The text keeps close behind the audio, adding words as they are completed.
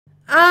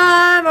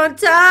I'm on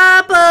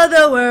top of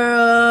the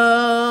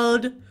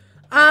world.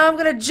 I'm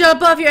gonna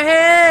jump off your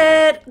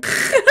head.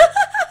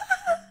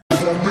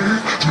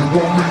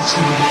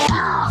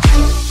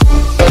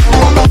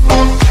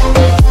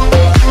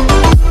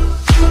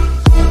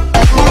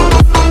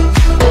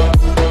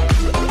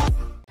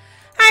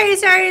 Hi,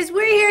 sorries.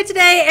 We're here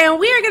today, and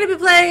we are gonna be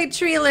playing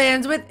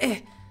Treelands with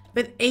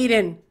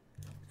Aiden.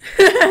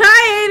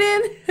 Hi,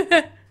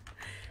 Aiden.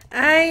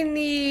 I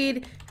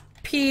need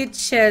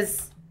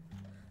peaches.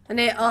 I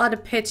need all the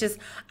peaches.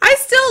 I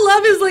still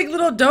love his like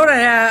little donut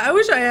hat. I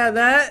wish I had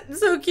that. It's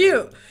so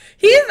cute.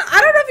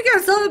 I don't know if you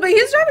guys saw this, but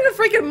he's driving a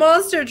freaking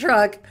monster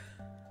truck.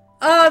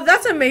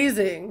 That's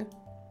amazing.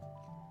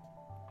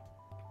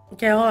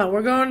 Okay, hold on.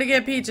 We're going to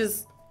get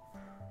peaches.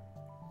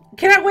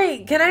 Can I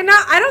wait? Can I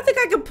not? I don't think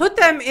I can put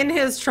them in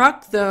his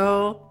truck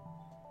though.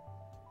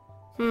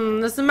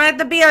 This might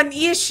be an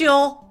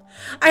issue.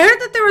 I heard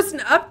that there was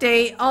an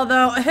update,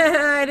 although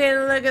I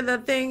didn't look at the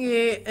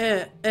thingy.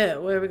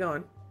 Where are we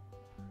going?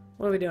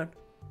 What are we doing?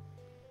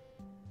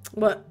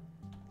 What?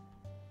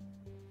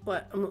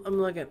 What? I'm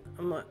looking.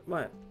 What?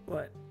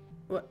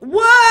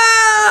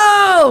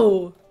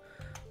 Whoa!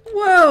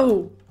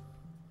 Whoa!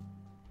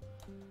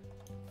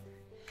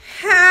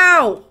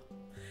 How?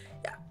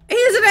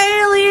 He's an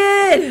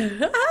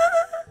alien!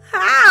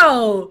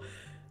 How?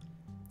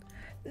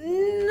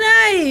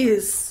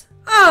 Nice!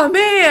 Oh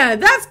man,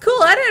 that's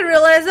cool. I didn't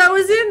realize I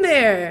was in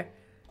there.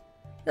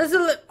 That's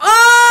a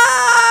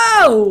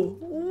oh!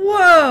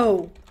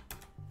 Whoa!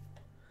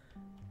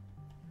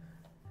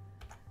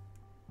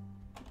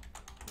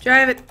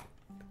 Drive it.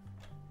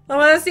 I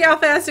want to see how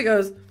fast it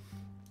goes.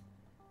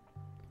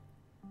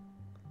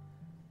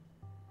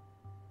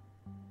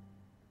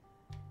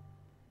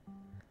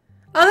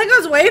 Oh, that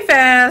goes way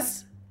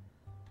fast.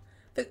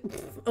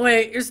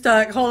 Wait, you're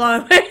stuck. Hold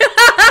on. Wait.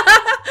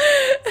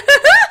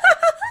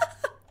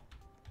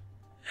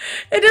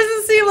 It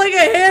doesn't seem like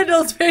a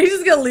handle, so you're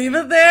just gonna leave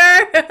it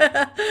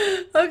there?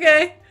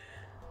 Okay.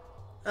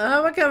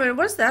 I'm coming.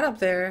 What's that up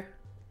there?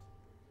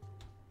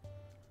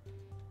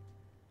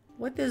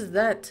 What is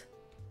that?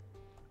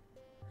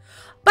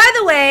 By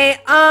the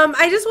way,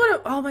 I just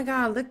want to. Oh my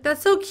god, look,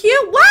 that's so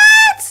cute.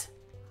 What?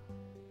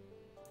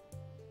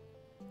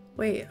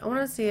 Wait, I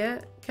want to see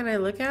it. Can I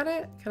look at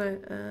it? Can I?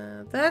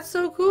 That's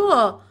so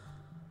cool.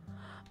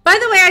 By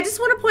the way, I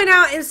just want to point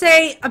out and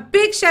say a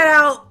big shout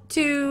out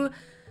to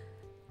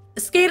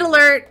Skate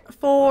Alert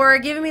for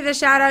giving me the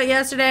shout out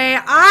yesterday.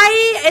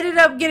 I ended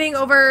up getting to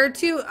over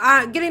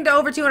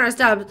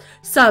 200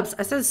 subs.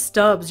 I said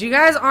stubs. You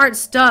guys aren't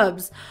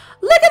stubs.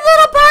 Look at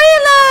little party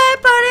line,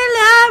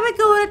 we're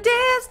going to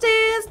dance,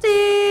 dance,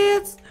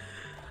 dance.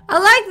 I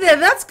like that.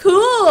 That's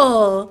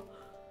cool.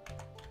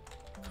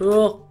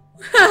 Cool.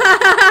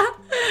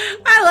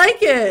 I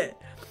like it.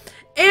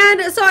 And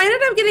so I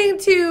ended up getting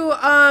to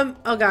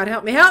oh god,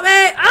 help me, help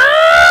me.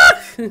 Ah!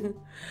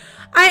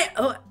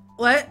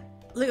 What?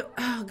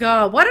 Oh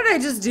god, what did I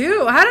just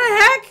do? How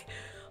the heck?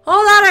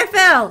 Hold on, I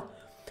fell.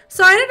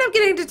 So I ended up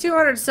getting to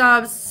 200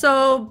 subs.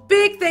 So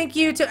big thank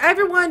you to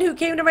everyone who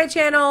came to my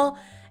channel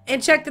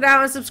and checked it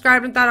out and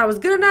subscribed and thought I was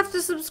good enough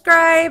to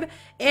subscribe.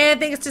 And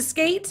thanks to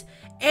Skate.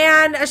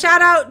 And a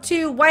shout out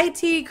to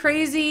YT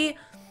Crazy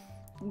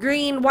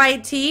Green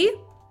YT. He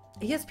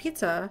has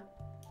pizza.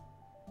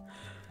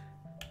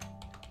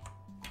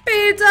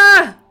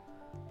 Pizza!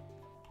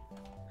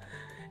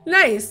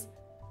 Nice.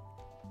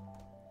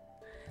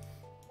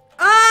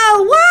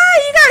 Oh, wow!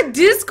 You got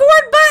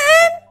Discord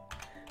button?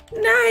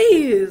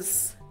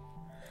 Nice.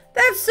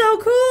 That's so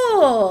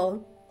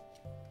cool.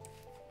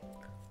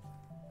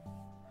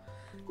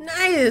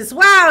 Nice.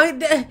 Wow.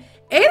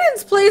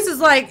 Aiden's place is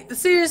like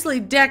seriously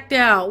decked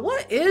out.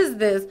 What is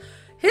this?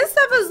 His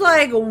stuff is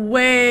like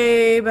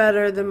way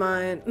better than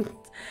mine.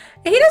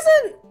 He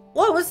doesn't.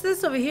 What's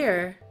this over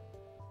here?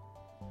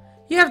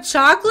 You have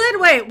chocolate?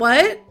 Wait,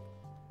 what?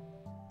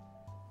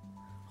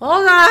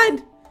 Hold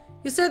on.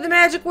 You said the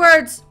magic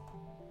words.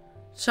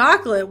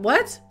 Chocolate?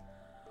 What?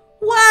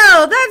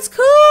 Whoa, that's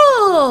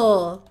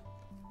cool.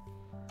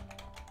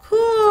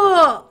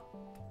 Cool.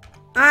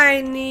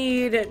 I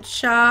need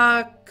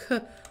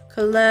chocolate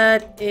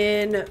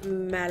in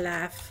my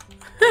life.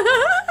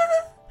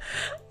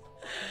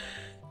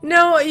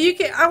 No, you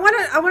can. I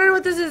wanna know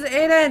what this is.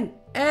 Aiden.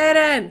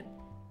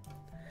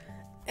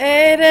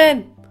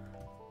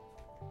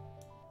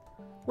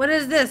 What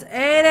is this?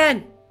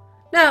 Aiden.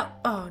 No.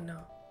 Oh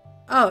no.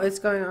 Oh, it's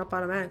going up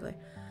automatically.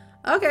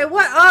 Okay,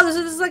 what? Oh, this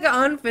is like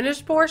an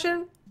unfinished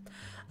portion.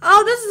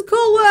 Oh, this is cool.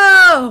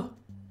 Whoa.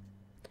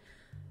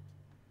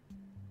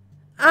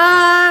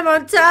 I'm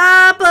on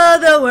top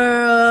of the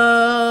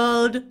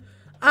world.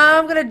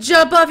 I'm gonna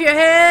jump off your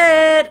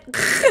head.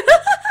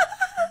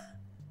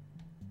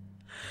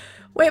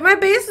 Wait, my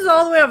base is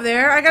all the way over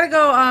there. I gotta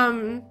go,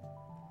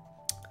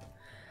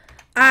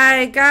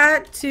 I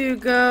got to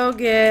go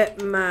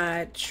get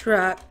my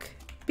truck.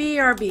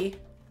 BRB.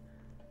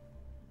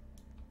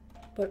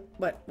 What?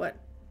 What?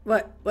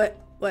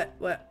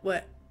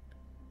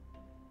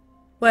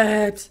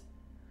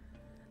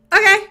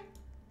 Okay.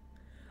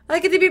 I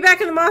get to be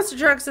back in the monster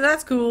truck, so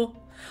that's cool.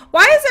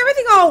 Why is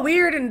everything all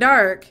weird and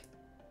dark?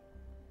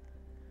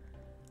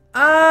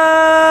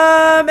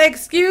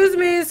 Excuse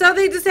me,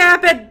 something just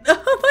happened.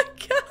 Oh my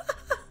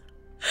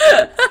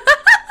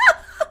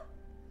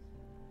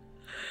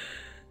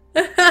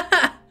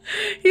god.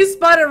 He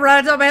spotted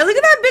right on me. Look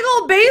at that big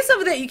old base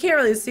over there. You can't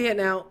really see it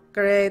now.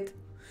 Great.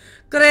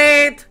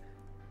 Great.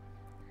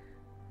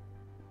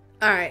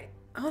 Alright.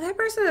 Oh, that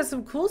person has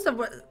some cool stuff.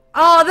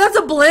 Oh, that's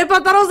a blimp. I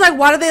thought I was like,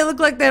 why do they look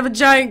like they have a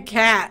giant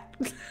cat?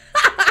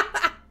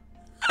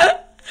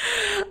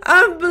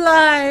 I'm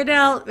blind.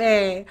 Help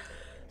me.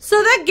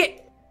 So that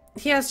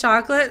he has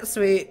chocolate?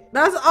 Sweet.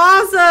 That's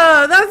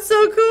awesome. That's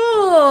so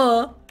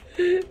cool.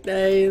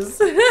 Nice.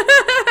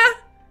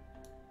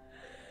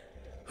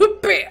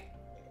 Whoopee.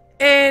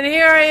 And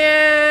here I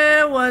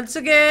am once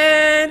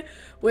again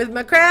with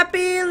my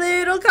crappy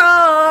little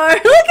car.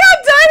 Look how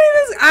tiny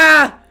this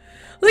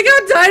look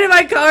how tiny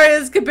my car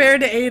is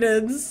compared to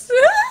Aiden's.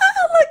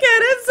 Look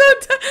at it, so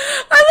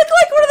I look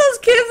like one of those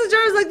kids that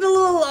drives like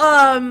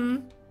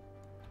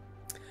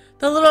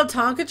the little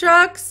Tonka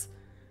trucks.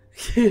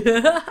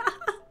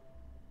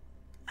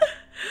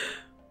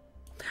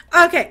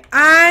 Okay,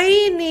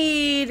 I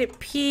need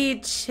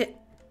pitches.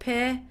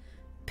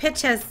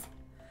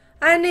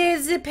 I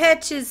need the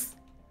pitches.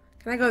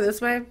 Can I go this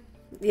way?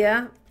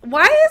 Yeah.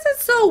 Why is it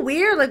so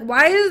weird? Like,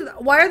 why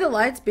are the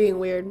lights being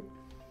weird?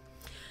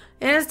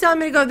 And it's telling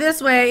me to go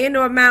this way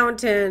into a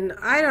mountain.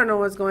 I don't know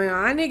what's going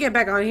on. I need to get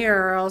back on here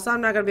or else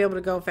I'm not going to be able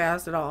to go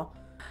fast at all.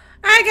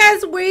 Alright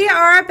guys, we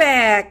are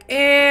back.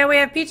 And we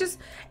have peaches.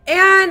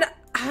 And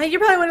you're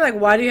probably wondering,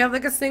 like, why do you have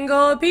like a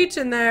single peach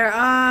in there?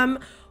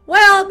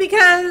 Well,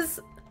 because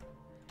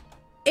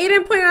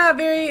Aiden pointed out a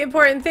very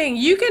important thing.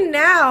 You can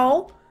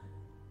now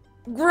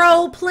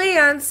grow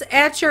plants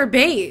at your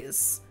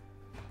base.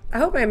 I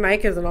hope my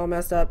mic isn't all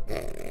messed up. This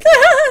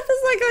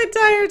is like the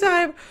entire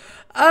time.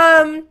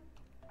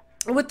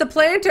 With the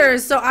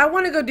planters, so I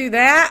want to go do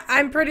that.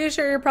 I'm pretty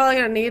sure you're probably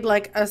gonna need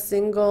like a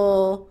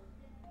single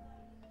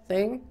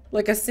thing,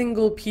 like a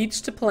single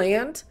peach to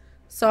plant.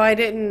 So I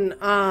didn't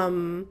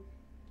want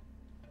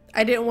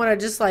to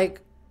just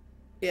like,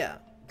 yeah,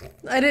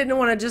 I didn't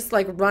want to just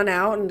like run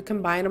out and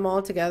combine them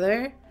all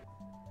together.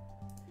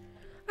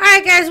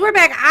 Alright guys, we're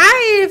back.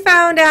 I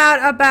found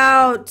out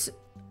about,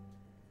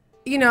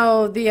 you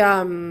know, the,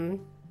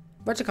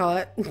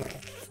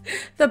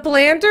 the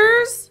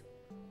planters.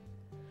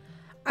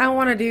 I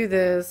want to do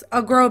this.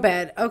 A grow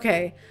bed.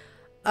 Okay.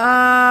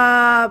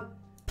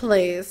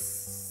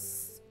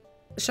 Place.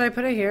 Should I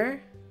put it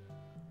here?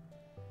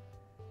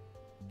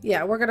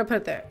 Yeah, we're going to put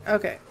it there.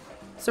 Okay.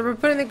 So we're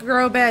putting the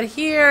grow bed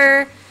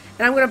here.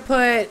 And I'm going to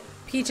put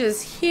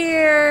peaches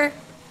here.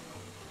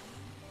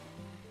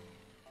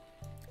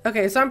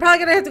 Okay, so I'm probably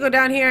going to have to go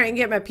down here and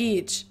get my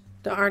peach,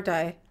 aren't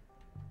I?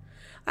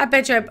 I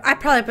bet you I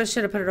probably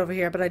should have put it over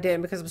here, but I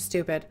didn't because I'm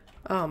stupid.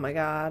 Oh my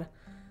god.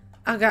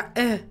 I got,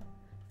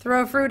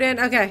 throw a fruit in.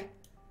 Okay.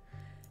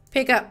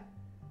 Pick up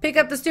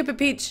the stupid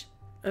peach.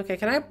 Okay,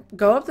 can I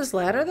go up this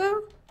ladder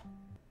though?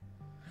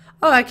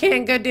 Oh, I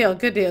can. Good deal,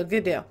 good deal,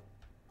 good deal.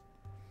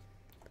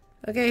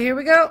 Okay, here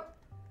we go.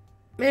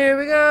 Here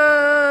we go.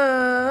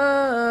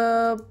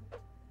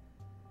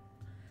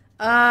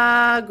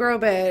 Grow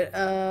bed.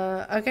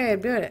 Okay, I'm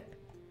doing it.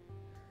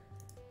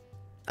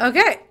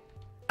 Okay.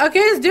 Okay,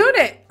 it's doing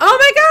it. Oh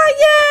my god,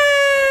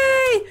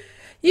 yay!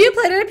 You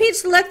planted a peach.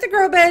 Select the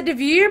grow bed to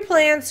view your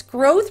plant's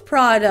growth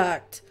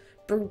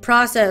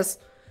process.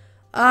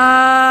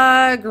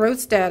 Growth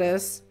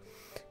status.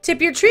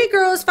 Tip your tree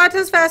grows 5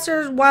 times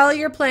faster while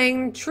you're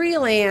playing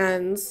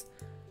Treelands.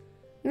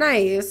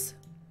 Nice.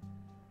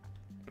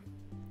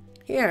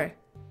 Here.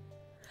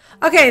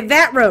 Okay,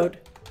 that road.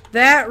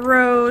 That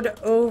road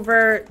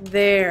over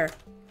there.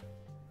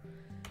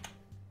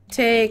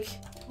 Take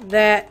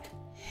that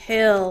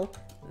hill,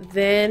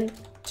 then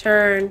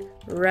turn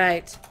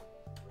right.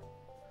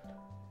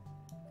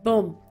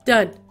 Boom.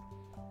 Done.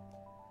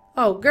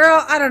 Oh,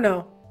 girl, I don't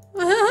know.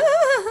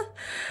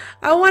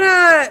 I want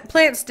to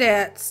plant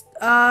stats.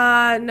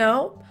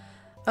 No.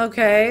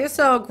 Okay,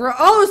 so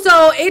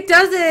so it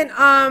doesn't,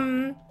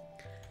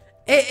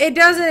 it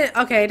doesn't,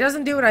 okay, it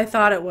doesn't do what I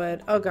thought it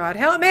would. Oh god,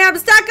 help me, I'm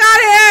stuck on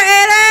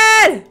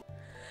here, Aiden!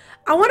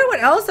 I wonder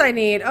what else I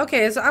need.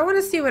 Okay, so I want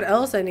to see what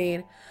else I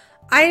need.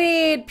 I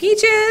need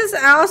peaches,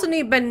 I also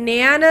need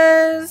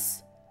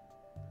bananas.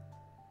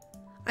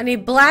 I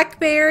need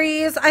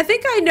blackberries. I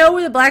think I know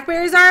where the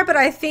blackberries are, but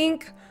I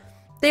think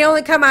they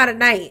only come out at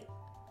night.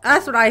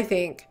 That's what I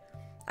think.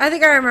 I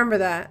think I remember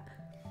that.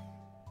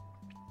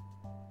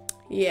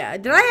 Yeah,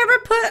 did I ever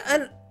put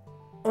an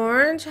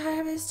orange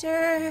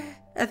harvester?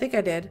 I think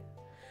I did.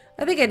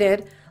 I think I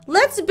did.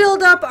 Let's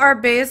build up our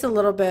base a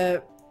little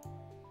bit.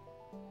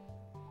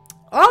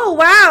 Oh,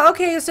 wow.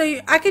 Okay, so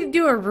I could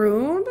do a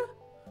room?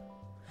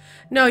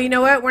 No, you know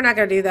what? We're not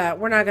going to do that.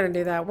 We're not going to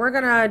do that. We're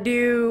going to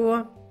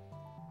do...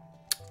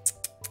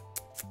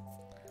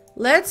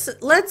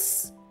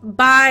 Let's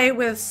buy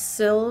with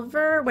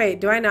silver.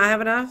 Wait, do I not have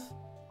enough?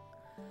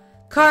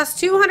 Cost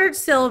 200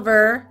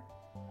 silver.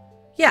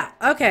 Yeah,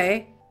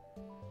 okay.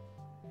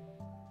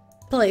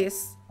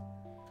 place.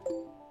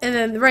 And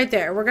then right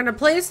there. We're gonna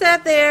place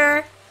that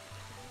there.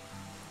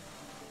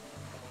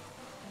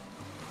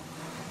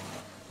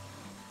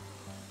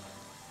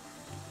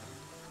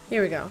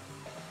 Here we go.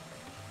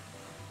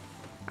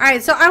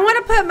 Alright, so I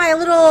want to put my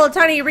little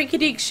tiny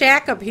rinky-dink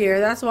shack up here.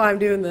 That's why I'm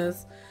doing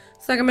this.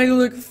 So I can make it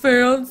look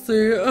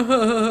fancy.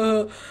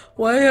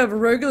 Why have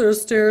regular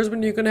stairs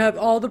when you can have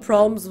all the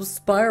problems of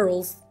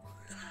spirals?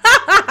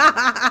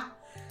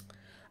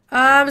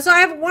 So I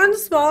have one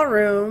small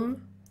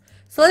room.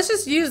 So let's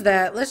just use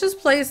that. Let's just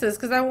place this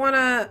because I want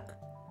to...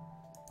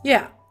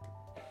 Yeah.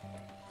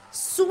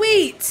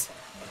 Sweet!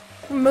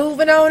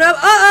 Moving on up.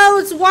 Uh-oh,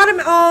 it's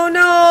watermelon. Oh,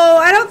 no.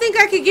 I don't think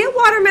I could get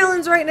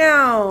watermelons right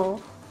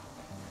now.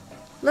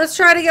 Let's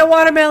try to get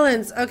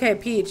watermelons. Okay,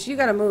 Peach, you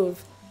gotta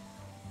move.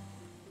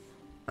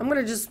 I'm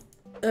gonna just...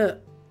 I don't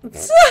even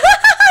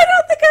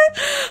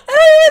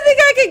think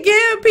I could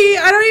get Peach.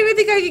 I don't even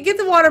think I could get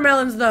the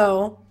watermelons,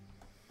 though.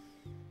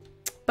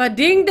 But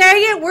ding dang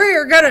it,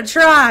 we're gonna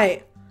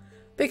try.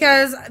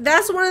 Because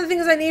that's one of the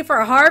things I need for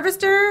a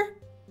harvester.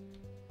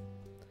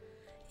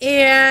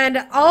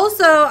 And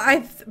also,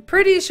 I'm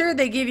pretty sure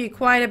they give you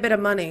quite a bit of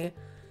money.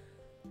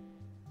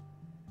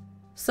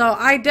 So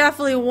I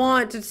definitely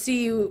want to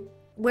see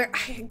where...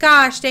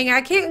 Gosh dang it,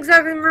 I can't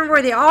exactly remember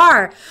where they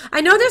are.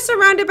 I know they're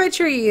surrounded by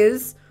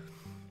trees.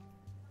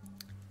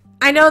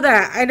 I know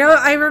that.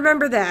 I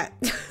remember that.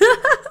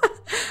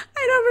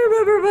 I don't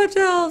remember much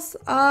else.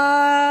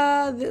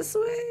 This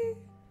way?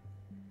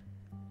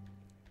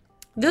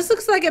 This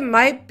looks like it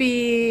might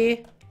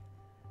be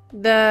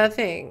the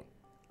thing.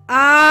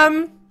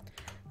 I'm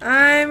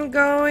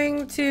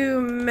going to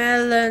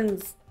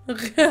melons.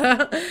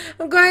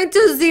 I'm going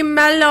to the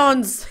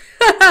melons.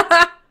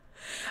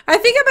 I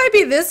think it might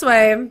be this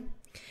way.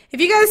 If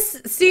you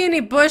guys see any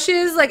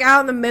bushes like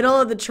out in the middle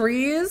of the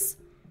trees,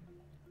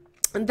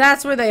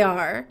 that's where they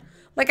are.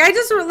 Like I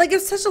just like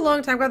it's such a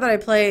long time ago that I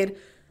played.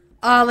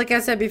 Like I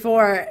said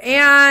before,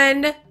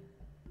 and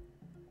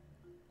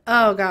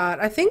oh god,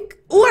 I think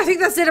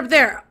that's it up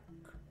there.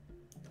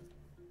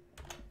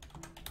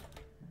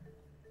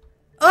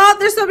 Oh,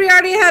 there's somebody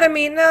already ahead of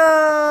me. No.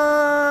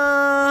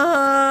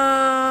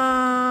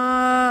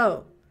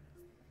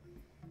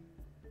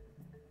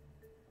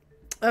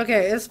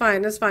 Okay, it's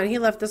fine. It's fine. He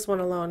left this one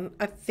alone.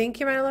 I think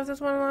he might have left this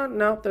one alone.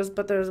 Nope.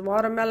 There's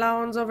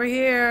watermelons over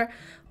here.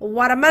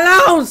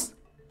 Watermelons.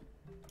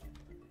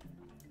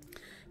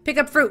 Pick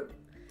up fruit.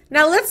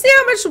 Now let's see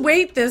how much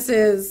weight this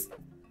is.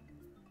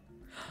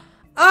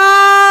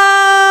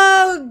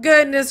 Oh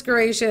goodness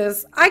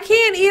gracious! I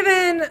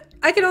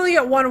can only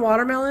get one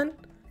watermelon.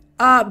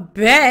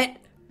 Bet.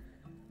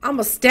 I'm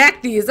gonna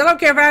stack these. I don't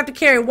care if I have to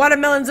carry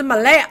watermelons in my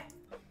lap.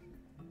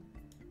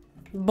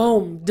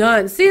 Boom.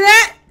 Done. See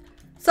that?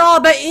 It's all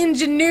about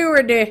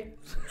ingenuity.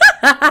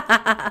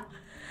 Hi,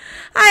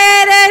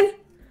 Aiden.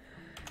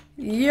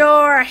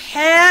 Your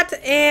hat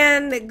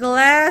and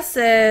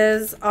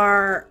glasses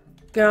are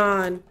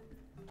gone.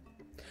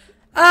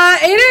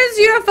 Aiden's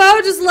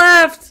UFO just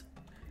left.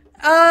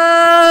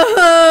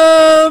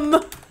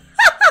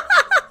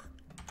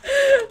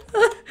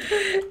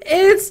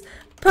 It's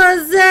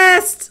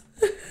possessed.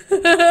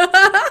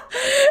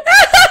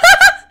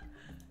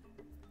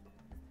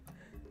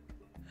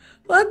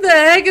 What the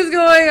heck is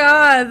going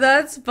on?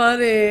 That's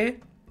funny.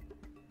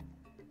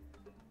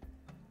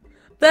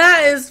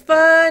 That is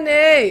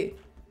funny.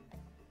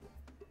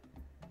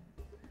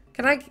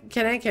 Can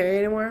I carry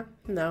anymore?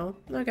 No.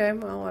 Okay,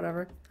 well,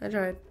 whatever. I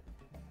tried.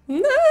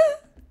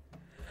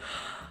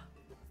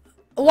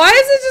 Why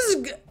is it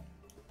just...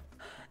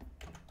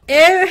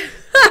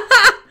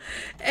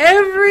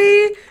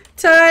 Every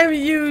time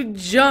you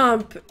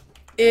jump,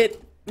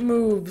 it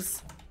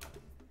moves.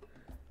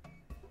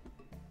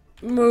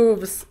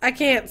 Moves. I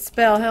can't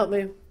spell. Help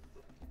me.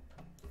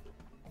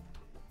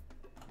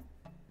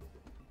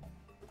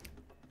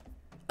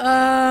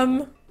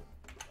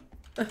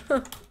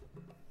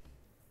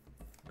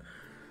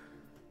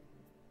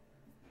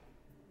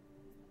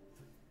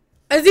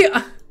 Is he...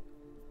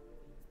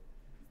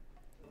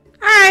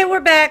 Alright, we're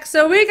back.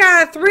 So we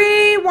got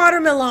 3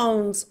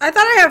 watermelons. I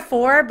thought I had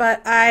 4,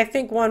 but I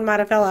think one might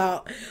have fell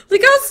out.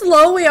 Look how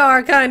slow we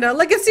are, kind of.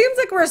 Like, it seems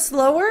like we're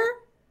slower.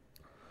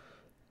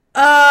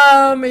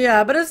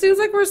 Yeah, but it seems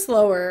like we're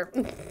slower.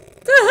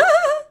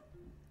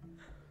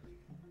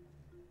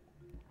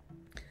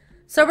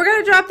 So we're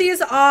gonna drop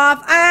these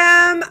off.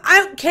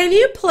 Can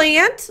you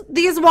plant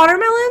these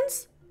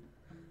watermelons?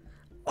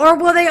 Or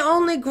will they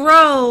only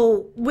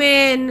grow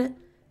when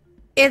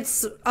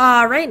it's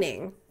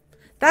raining?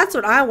 That's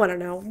what I want to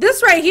know.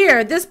 This right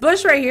here, this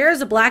bush right here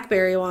is a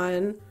blackberry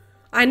one.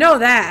 I know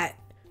that,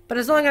 but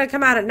it's only gonna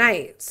come out at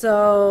night.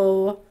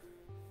 So,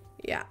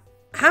 yeah.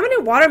 How many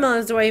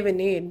watermelons do I even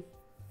need?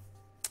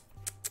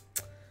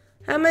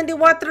 How many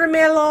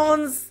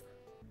watermelons?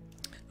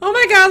 Oh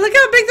my god, look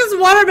how big this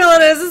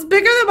watermelon is. It's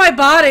bigger than my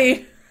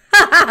body.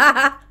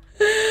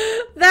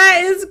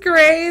 That is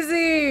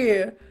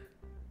crazy.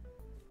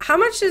 How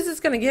much is this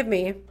gonna give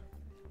me?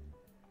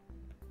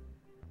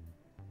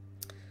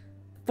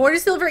 40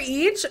 silver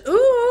each?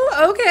 Ooh,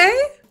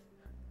 okay.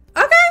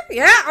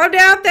 Yeah, I'm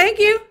down. Thank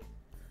you.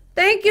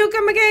 Thank you.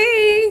 Come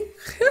again.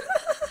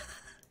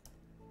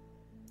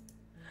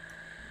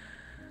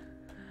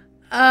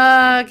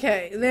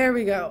 Okay, there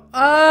we go.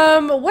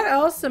 What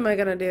else am I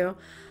gonna do?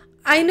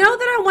 I know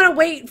that I want to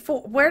wait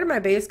for. Where did my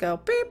base go?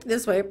 Beep,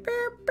 this way. Beep,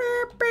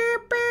 beep,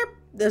 beep, beep.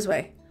 This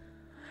way.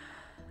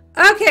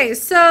 Okay,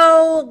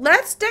 so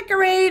let's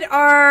decorate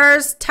our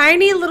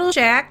tiny little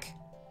shack.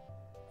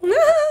 Because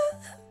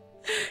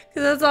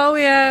that's all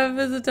we have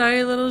is a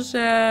tiny little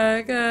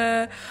shack.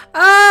 Oh,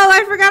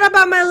 I forgot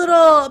about my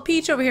little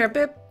peach over here.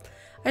 Beep.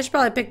 I should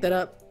probably pick that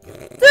up.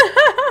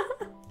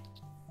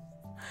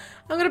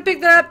 I'm gonna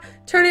pick that up,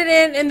 turn it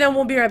in, and then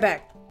we'll be right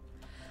back.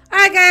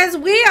 Alright guys,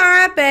 we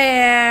are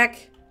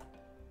back.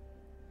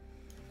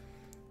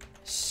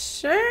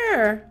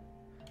 Sure.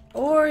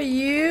 Or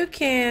you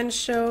can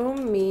show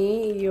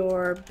me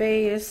your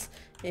base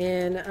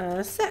in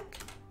a sec.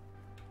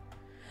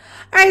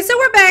 Alright, so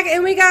we're back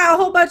and we got a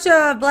whole bunch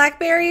of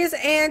blackberries,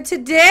 and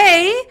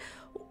today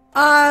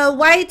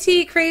White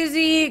Tea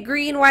Crazy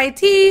Green White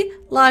Tea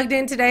logged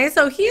in today,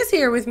 so he's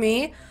here with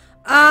me.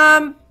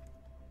 I'm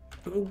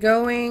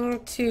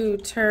going to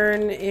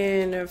turn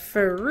in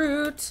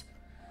fruit.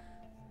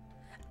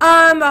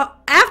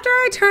 After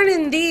I turn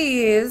in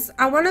these,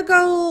 I want to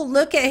go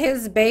look at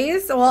his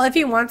base. Well, if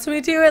he wants me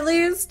to, at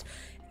least.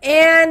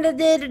 And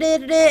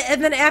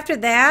then after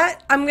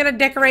that, I'm gonna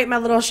decorate my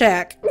little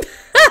shack.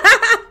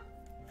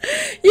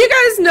 You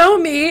guys know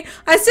me.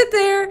 I sit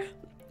there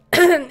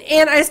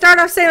and I start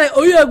off saying like,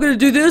 oh yeah, I'm gonna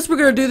do this, we're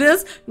gonna do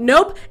this.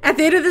 Nope. At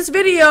the end of this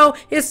video,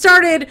 it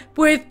started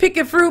with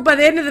picking fruit. By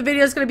the end of the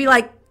video, it's gonna be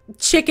like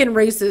chicken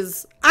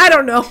races. I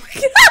don't know.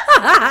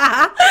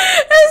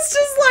 It's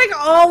just like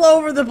all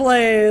over the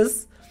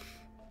place.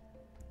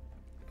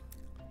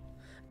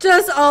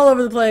 Just all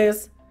over the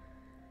place.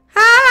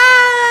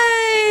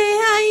 Hi!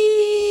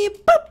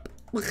 Boop!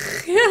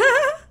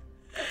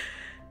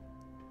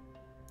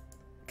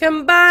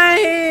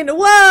 Combine.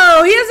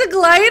 Whoa, he has a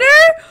glider?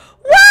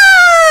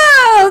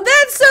 Whoa!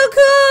 That's so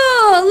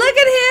cool! Look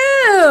at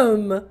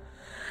him!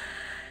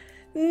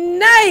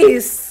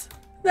 Nice!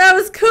 That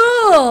was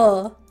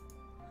cool!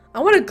 I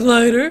want a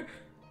glider.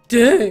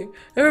 Dang,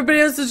 everybody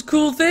has such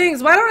cool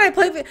things. Why don't I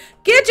play?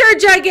 Get your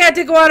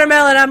gigantic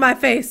watermelon on my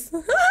face.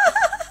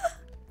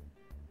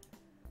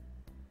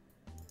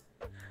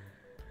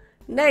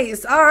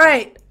 Nice,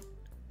 alright.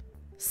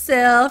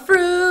 Sell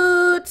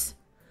fruit.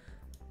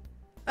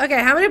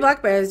 Okay, how many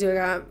blackberries do I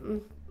got?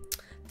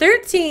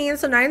 13,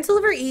 so 9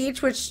 silver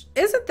each, which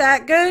isn't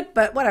that good,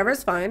 but whatever,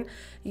 it's fine.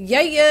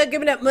 Yeah,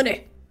 give me that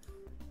money.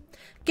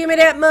 Give me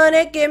that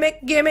money, gimme.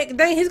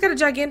 Dang, he's got a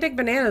gigantic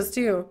bananas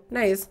too.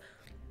 Nice.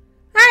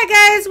 Alright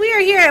guys, we are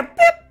here.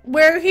 Beep.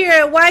 We're here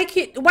at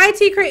YT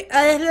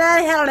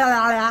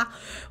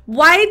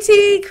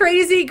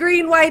Crazy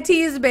Green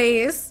YT's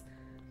base.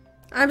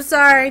 I'm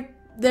sorry.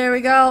 There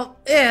we go.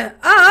 Yeah.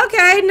 Oh,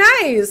 okay,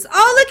 nice.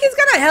 Oh, look, he's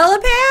got a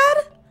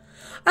helipad.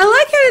 I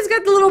like how he's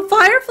got the little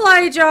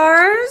firefly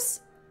jars.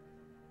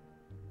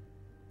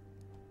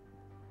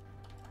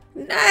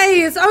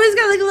 Nice. Oh, he's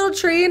got like a little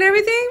tree and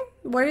everything.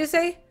 What did you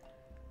say?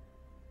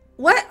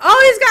 What?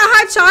 Oh, he's got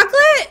hot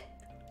chocolate?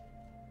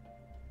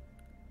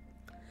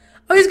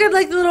 Oh, he's got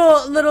like the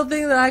little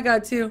thing that I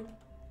got too.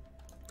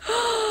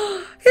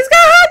 He's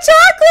got hot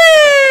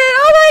chocolate!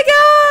 Oh my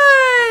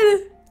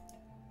god!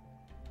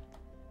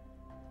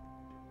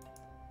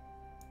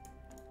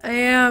 I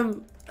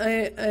am.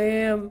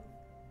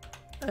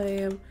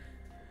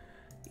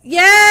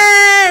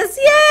 Yes!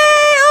 Yay!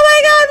 Oh my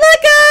god,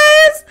 look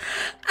guys!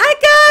 I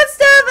got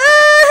stuff!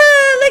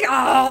 Look,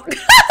 oh!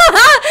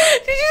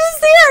 Did you just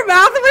see her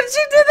mouth when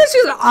she did this? She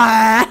was like,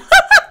 ah!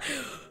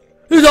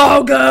 It's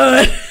all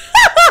good!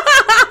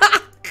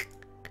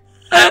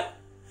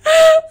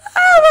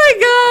 Oh my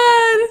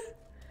god!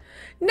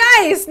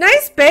 Nice!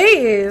 Nice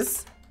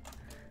base!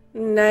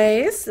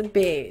 Nice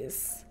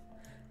base.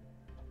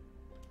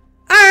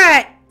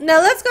 Alright, now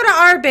let's go to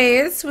our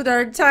base with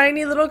our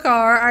tiny little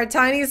car, our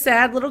tiny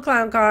sad little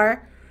clown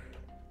car.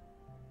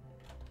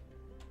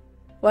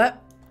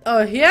 What?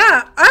 Oh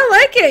yeah, I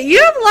like it.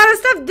 You have a lot of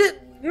stuff.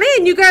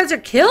 Man, you guys are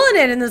killing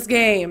it in this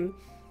game.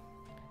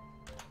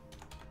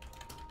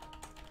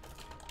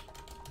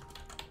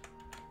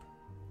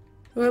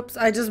 Whoops,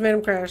 I just made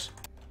him crash.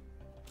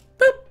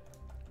 Boop.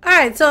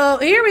 Alright, so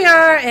here we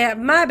are at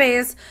my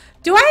base.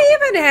 Do I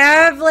even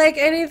have like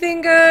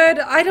anything good?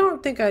 I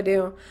don't think I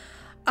do.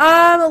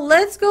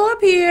 Let's go up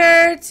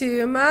here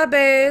to my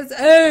base.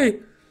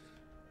 Hey,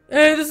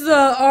 this is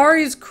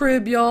Ari's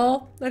crib,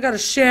 y'all. I got a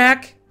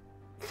shack.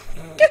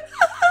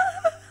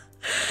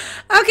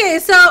 Okay,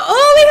 so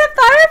we have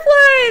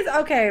fireflies.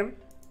 Okay.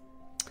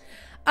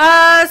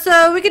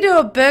 So we can do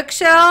a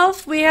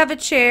bookshelf. We have a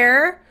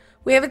chair.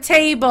 We have a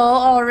table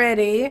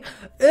already.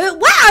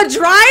 Wow, a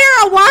dryer,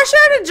 a washer,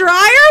 and a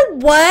dryer.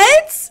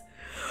 What?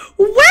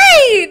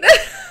 Wait.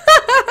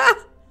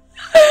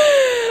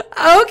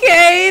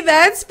 Okay,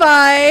 that's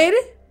fine.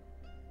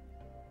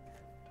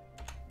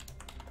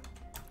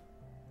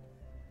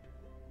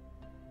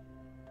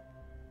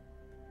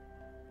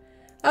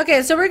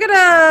 Okay, so we're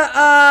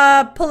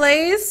gonna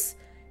place.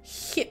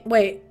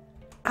 Wait,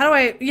 how do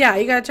I? Yeah,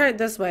 you gotta turn it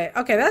this way.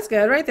 Okay, that's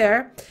good, right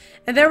there.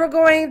 And then we're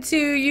going to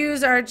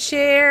use our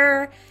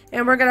chair,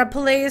 and we're gonna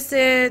place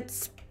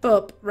it.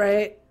 Boop,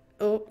 right?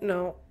 Oh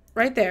no,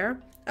 right there.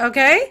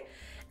 Okay,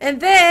 and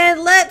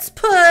then let's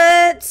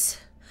put.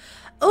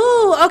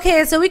 Oh,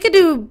 okay, so we could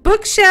do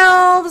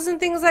bookshelves and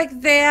things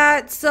like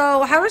that.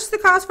 So how much does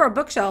it cost for a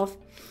bookshelf?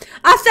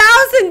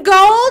 1,000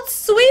 gold?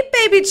 Sweet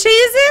baby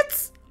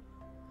Cheez-Its?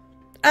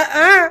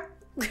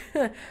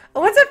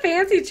 What's a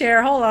fancy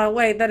chair? Hold on,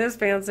 wait, that is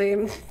fancy.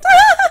 What's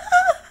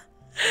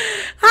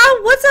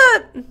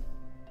a...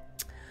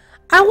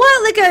 I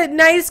want like a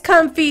nice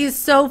comfy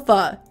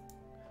sofa.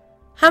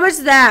 How much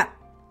is that?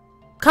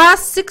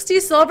 Cost 60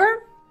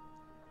 silver?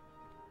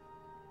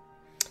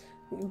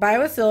 Buy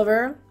with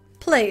silver.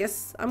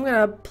 Place. I'm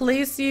gonna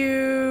place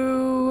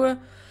you...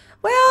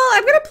 Well,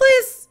 I'm gonna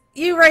place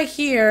you right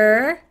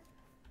here.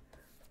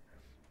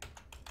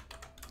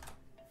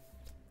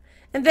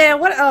 And then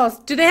what else?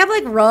 Do they have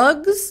like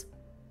rugs?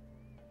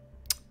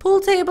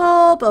 Pool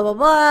table, blah, blah,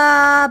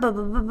 blah, blah,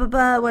 blah, blah, blah,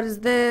 blah. What is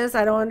this?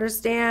 I don't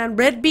understand.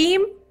 Red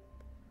beam?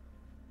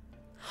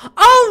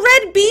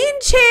 Oh, red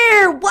bean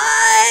chair.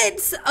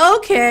 What?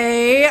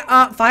 Okay.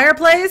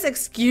 Fireplace,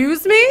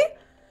 excuse me?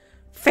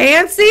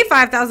 Fancy,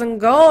 5,000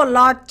 gold,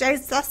 Lord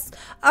Jesus.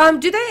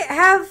 Do they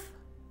have...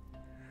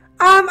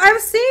 I've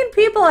seen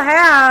people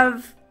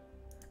have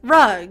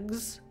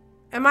rugs.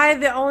 Am I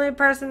the only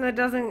person that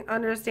doesn't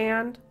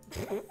understand?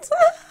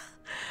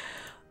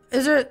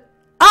 Is there...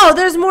 Oh,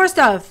 there's more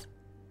stuff.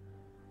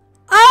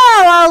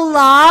 Oh, a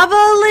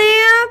lava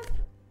lamp?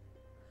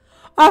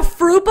 A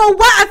fruit bowl?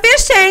 What? A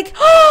fish tank?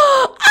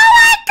 Oh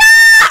my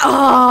god!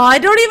 Oh, I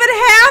don't even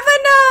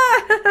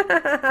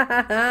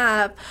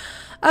have enough.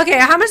 Okay,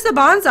 how much is the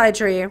bonsai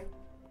tree?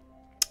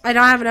 I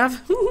don't have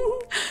enough.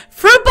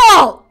 Fruit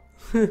bowl!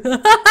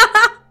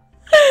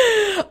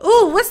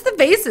 Ooh, what's the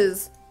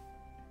vases?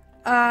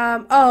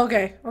 Oh,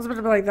 okay. I was about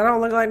to be like, that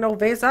don't look like no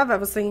vase I've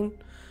ever seen.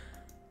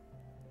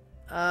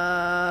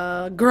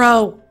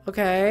 Grow.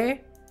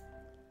 Okay.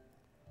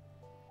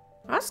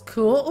 That's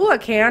cool. Ooh, a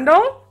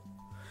candle.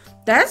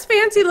 That's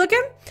fancy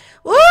looking.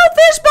 Ooh,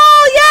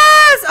 fishbowl,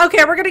 yes!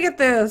 Okay, we're gonna get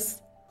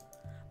this.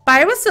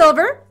 Buy with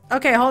silver.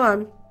 Okay, hold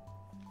on.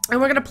 And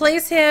we're gonna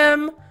place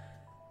him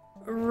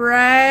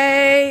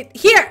right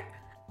here.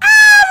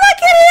 Ah,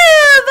 look at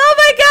him! Oh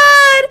my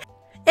god!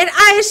 And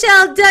I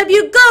shall dub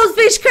you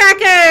Goldfish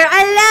Cracker!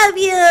 I love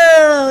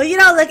you! You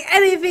don't look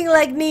anything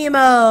like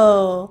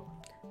Nemo.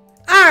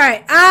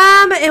 Alright,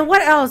 and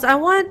what else? I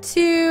want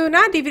to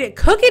not DVD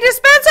cookie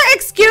dispenser,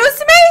 excuse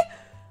me?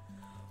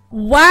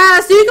 Wow,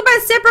 so you can buy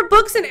separate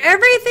books and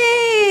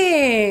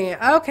everything.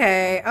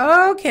 Okay,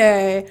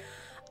 okay.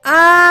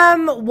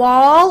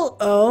 Wall.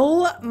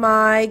 Oh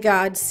my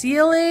god.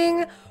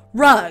 Ceiling.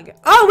 Rug.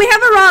 Oh, we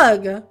have a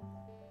rug.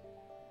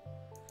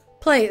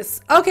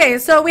 Place. Okay,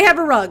 so we have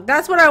a rug.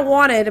 That's what I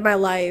wanted in my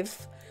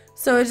life.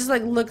 So it just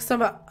like looks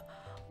some...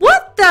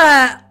 What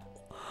the...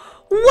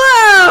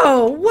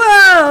 Whoa!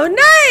 Whoa!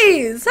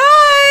 Nice!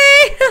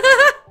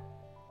 Hi!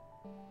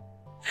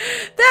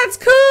 That's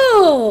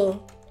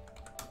cool!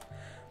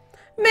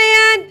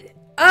 Man!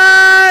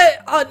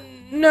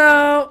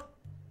 No.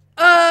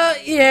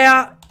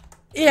 Yeah.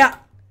 Yeah.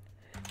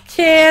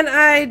 Can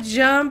I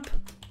jump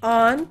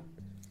on?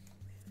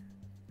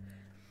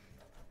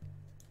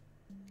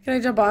 Can I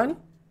jump on?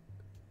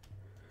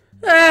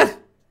 Ah.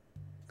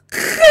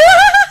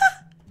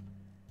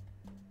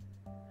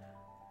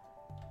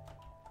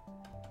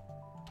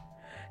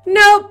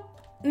 Nope.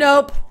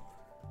 Nope.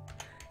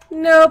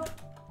 Nope.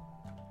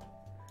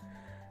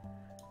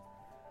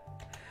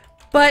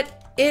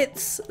 But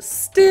it's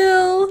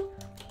still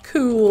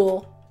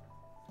cool.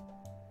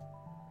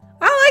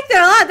 I like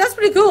that a lot. That's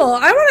pretty cool.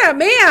 I want to,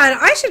 man,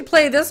 I should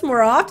play this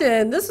more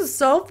often. This is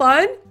so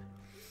fun.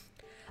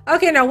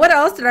 Okay, now what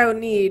else did I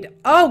need?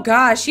 Oh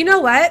gosh, you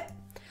know what?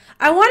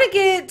 I want to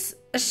get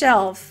a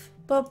shelf.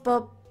 Boop,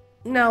 boop.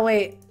 No,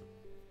 wait.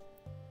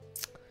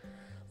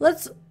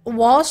 Let's,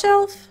 wall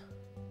shelf?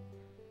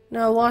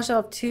 No, wall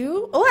shelf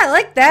 2. Oh, I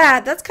like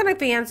that. That's kind of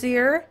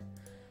fancier.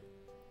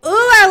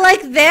 Oh, I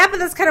like that, but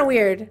that's kind of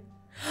weird.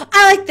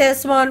 I like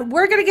this one.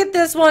 We're going to get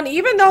this one,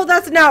 even though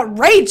that's an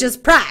outrageous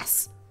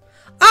price.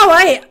 Oh,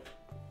 wait.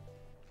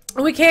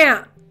 We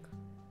can't.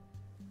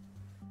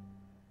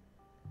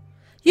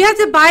 You have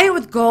to buy it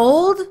with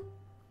gold?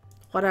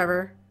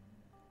 Whatever.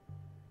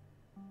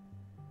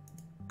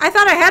 I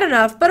thought I had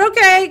enough, but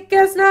okay.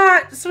 Guess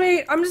not.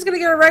 Sweet. I'm just going to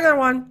get a regular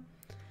one.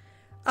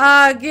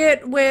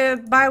 Get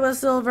with, buy with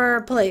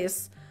silver,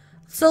 place.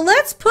 So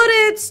let's put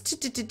it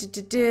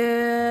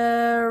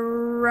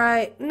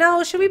right.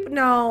 No, should we?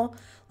 No.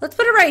 Let's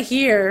put it right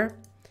here.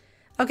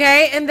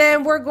 Okay, and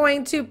then we're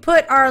going to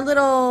put our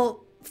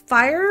little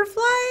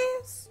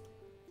fireflies.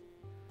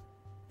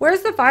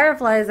 Where's the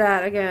fireflies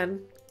at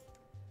again?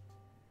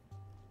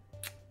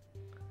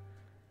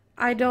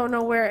 I don't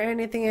know where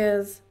anything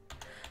is.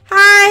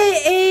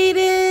 Hi,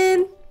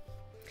 Aiden.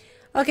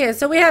 Okay,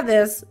 so we have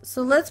this.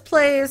 So let's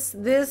place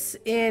this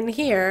in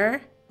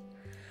here.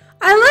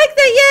 I like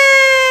that.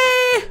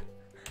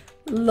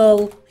 Yay!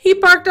 Lol. He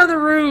parked on the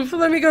roof.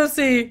 Let me go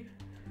see.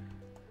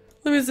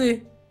 Let me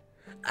see.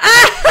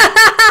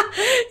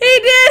 He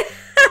did.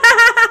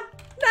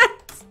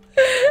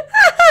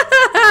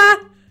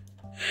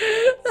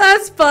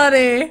 That's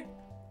funny.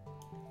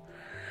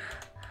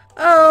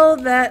 Oh,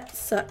 that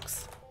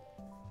sucks.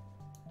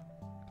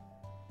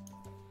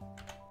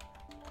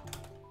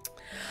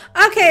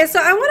 Okay, so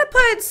I want to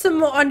put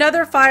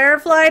another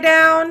firefly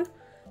down,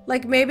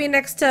 like maybe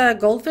next to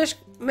goldfish,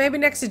 maybe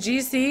next to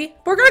GC.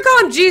 We're gonna call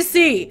him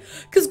GC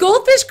because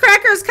goldfish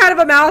cracker is kind of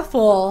a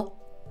mouthful.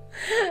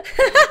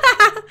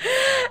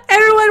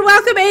 Everyone,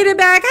 welcome Aiden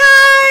back.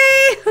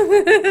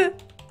 Hi.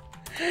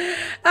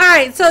 All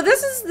right, so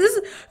this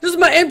is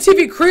my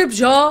MTV Cribs,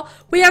 y'all.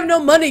 We have no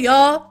money,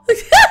 y'all.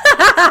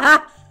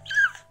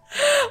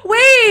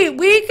 Wait,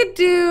 we could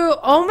do.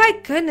 Oh my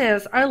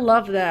goodness, I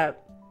love that.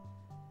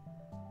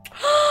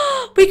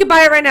 We could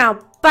buy it right now.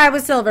 Buy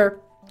with silver.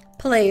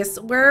 Place.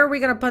 Where are we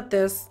gonna put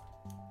this?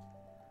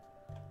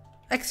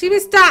 Excuse me,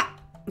 stop.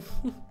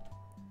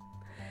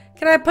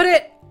 Can I put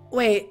it?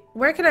 Wait,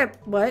 where can I?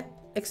 What?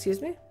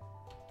 Excuse me?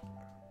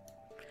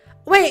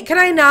 Wait, can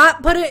I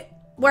not put it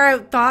where I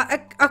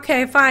thought?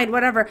 Okay, fine,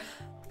 whatever.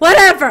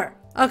 Whatever.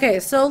 Okay,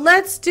 so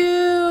let's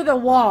do the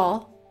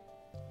wall.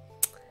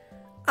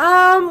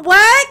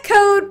 What?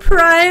 Code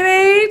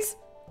primate?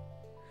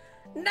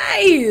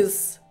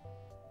 Nice.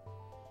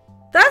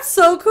 That's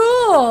so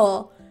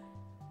cool.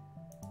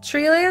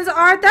 Treelands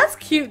art. That's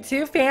cute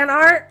too. Fan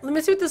art. Let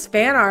me see what this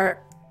fan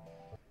art.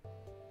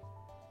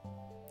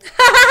 He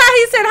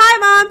said, hi,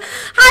 Mom.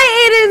 Hi,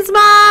 Aiden's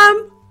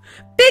mom.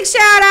 Big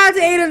shout out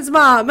to Aiden's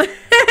mom.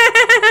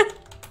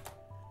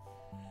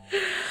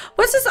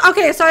 What's this?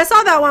 Okay, so I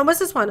saw that one. What's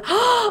this one?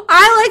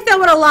 I like that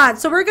one a lot.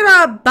 So we're going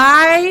to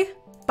buy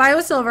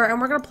with silver, and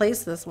we're going to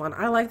place this one.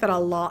 I like that a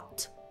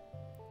lot.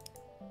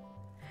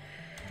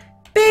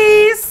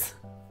 Peace.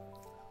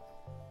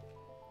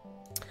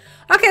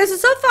 Okay,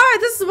 so far,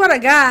 this is what I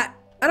got.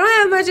 I don't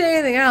have much of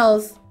anything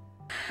else.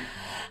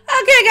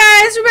 Okay,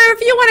 guys, remember,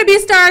 if you want to be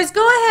stars,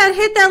 go ahead,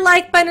 hit that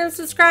like button and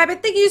subscribe.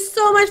 And thank you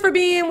so much for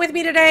being with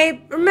me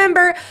today.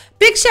 Remember,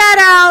 big shout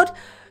out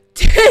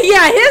to,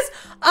 yeah, his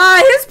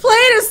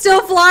plane is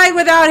still flying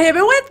without him.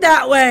 It went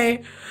that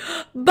way.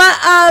 But,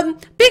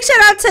 big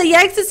shout out to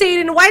Yikes to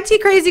Aiden, YT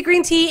Crazy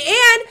Green Tea,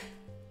 and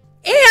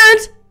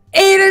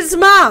Aiden's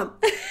mom.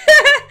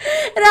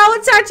 And I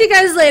will talk to you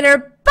guys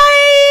later.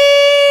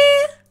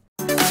 Bye!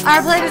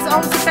 Our plate is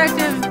almost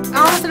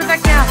in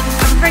effect now.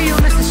 I'm afraid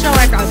you'll miss the show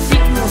after I'll see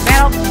you in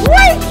battle.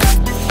 Wait!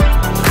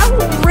 I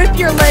will rip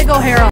your Lego hair off.